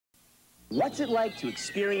What's it like to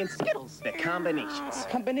experience Skittles, the combinations?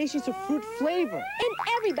 Combinations of fruit flavor. In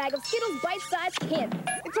every bag of Skittles bite-sized candy.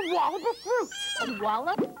 It's a wallop of fruit. A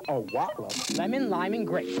wallop? A wallop? Lemon, lime, and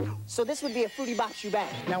grape. So this would be a fruity bop shebang.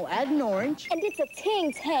 Now add an orange. And it's a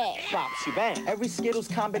ting-tang. Bop shebang. Every Skittles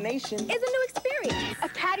combination is a new experience. A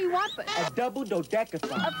cattywampus. A double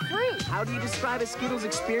dodecathon. A fruit. How do you describe a Skittles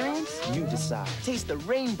experience? You decide. Taste the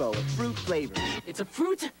rainbow of fruit flavors. It's a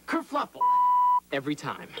fruit kerfluffle. Every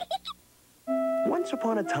time. Once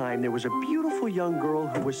upon a time, there was a beautiful young girl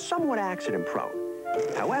who was somewhat accident-prone.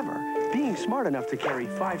 However, being smart enough to carry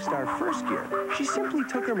 5-star first gear, she simply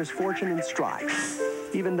took her misfortune in stride,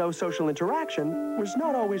 even though social interaction was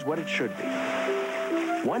not always what it should be.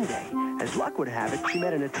 One day, as luck would have it, she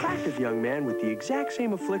met an attractive young man with the exact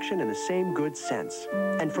same affliction and the same good sense.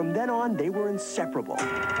 And from then on, they were inseparable.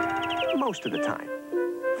 Most of the time.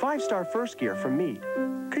 5-star first gear from Mead.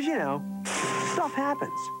 'Cause, you know, stuff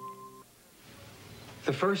happens.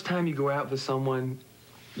 The first time you go out with someone,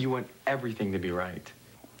 you want everything to be right.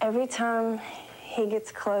 Every time he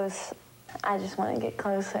gets close, I just want to get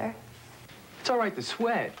closer. It's all right to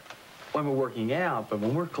sweat when we're working out, but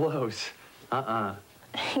when we're close,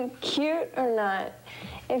 Cute or not,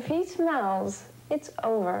 if he smells, it's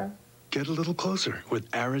over. Get a little closer with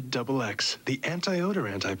Arrid XX, the anti-odor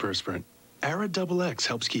antiperspirant. Arrid XX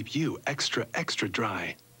helps keep you extra, extra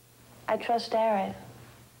dry. I trust Arrid.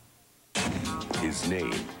 His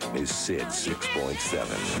name is Sid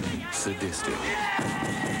 6.7. Sadistic.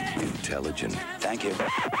 Intelligent. Thank you.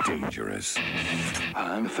 Dangerous.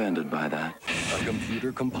 I'm offended by that. A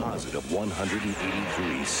computer composite of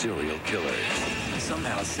 183 serial killers.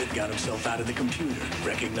 Somehow Sid got himself out of the computer.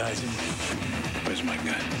 Recognize him? Where's my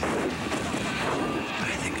gun?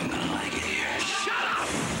 I think I'm gonna like it here. Shut up!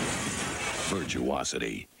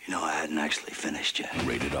 Virtuosity. You know, I hadn't actually finished yet.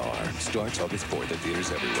 Rated R. Starts August 4th at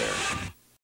theaters everywhere.